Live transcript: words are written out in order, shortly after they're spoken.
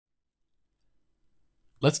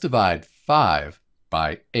Let's divide 5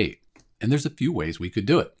 by 8. And there's a few ways we could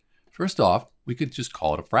do it. First off, we could just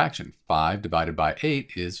call it a fraction. 5 divided by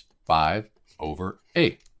 8 is 5 over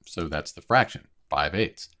 8. So that's the fraction,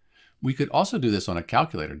 5/8. We could also do this on a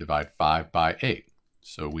calculator, divide 5 by 8.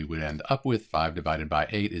 So we would end up with 5 divided by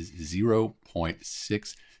 8 is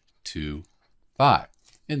 0.625.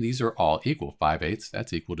 And these are all equal. 5/8,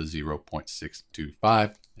 that's equal to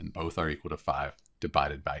 0.625, and both are equal to 5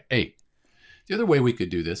 divided by 8. The other way we could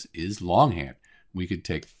do this is longhand. We could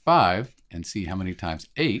take 5 and see how many times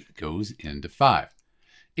 8 goes into 5.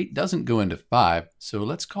 8 doesn't go into 5, so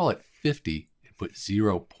let's call it 50 and put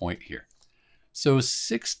 0 point here. So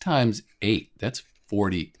 6 times 8, that's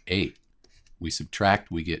 48. We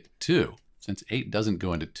subtract, we get 2. Since 8 doesn't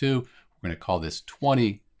go into 2, we're going to call this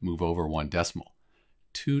 20, move over 1 decimal.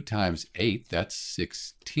 2 times 8, that's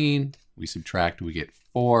 16. We subtract, we get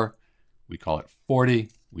 4. We call it 40.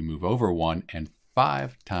 We move over 1. And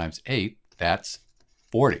 5 times 8, that's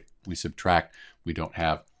 40. We subtract, we don't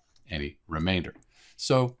have any remainder.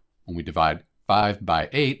 So when we divide 5 by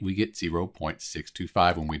 8, we get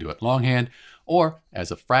 0.625 when we do it longhand, or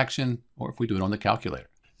as a fraction, or if we do it on the calculator.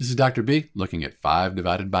 This is Dr. B looking at 5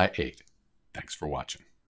 divided by 8. Thanks for watching.